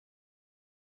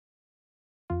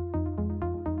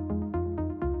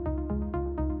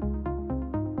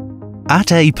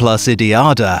At Applus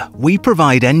IDIADA, we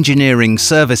provide engineering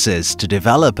services to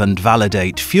develop and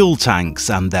validate fuel tanks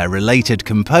and their related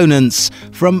components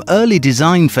from early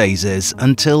design phases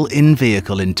until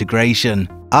in-vehicle integration.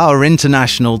 Our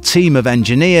international team of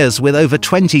engineers with over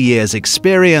 20 years'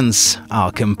 experience,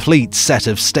 our complete set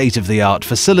of state-of-the-art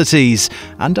facilities,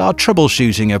 and our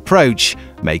troubleshooting approach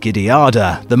make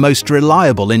IDIADA the most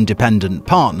reliable independent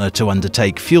partner to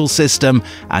undertake fuel system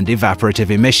and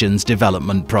evaporative emissions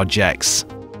development projects.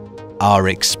 Our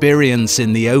experience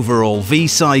in the overall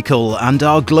V-cycle and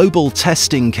our global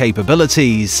testing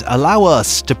capabilities allow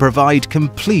us to provide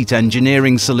complete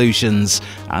engineering solutions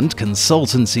and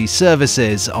consultancy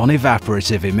services on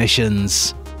evaporative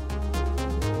emissions.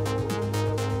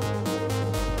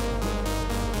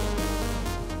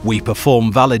 We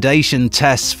perform validation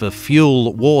tests for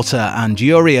fuel, water and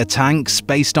urea tanks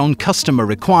based on customer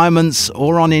requirements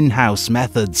or on in-house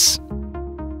methods.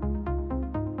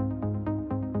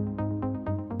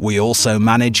 We also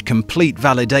manage complete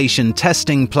validation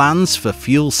testing plans for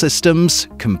fuel systems,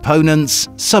 components,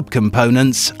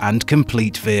 subcomponents, and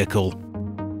complete vehicle.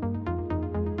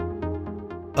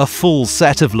 A full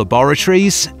set of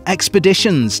laboratories,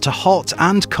 expeditions to hot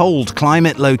and cold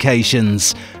climate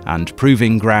locations, and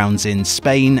proving grounds in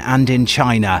Spain and in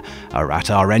China are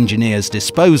at our engineers'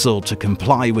 disposal to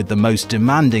comply with the most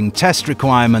demanding test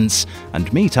requirements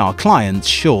and meet our clients'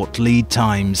 short lead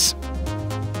times.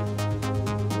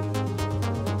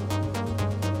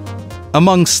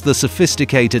 Amongst the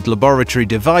sophisticated laboratory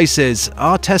devices,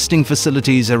 our testing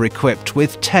facilities are equipped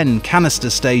with 10 canister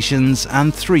stations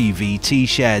and 3 VT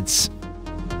sheds.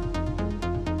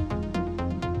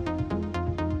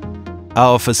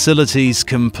 Our facilities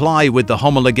comply with the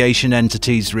homologation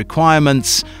entity's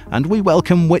requirements, and we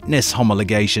welcome witness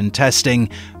homologation testing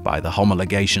by the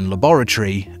homologation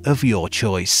laboratory of your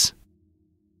choice.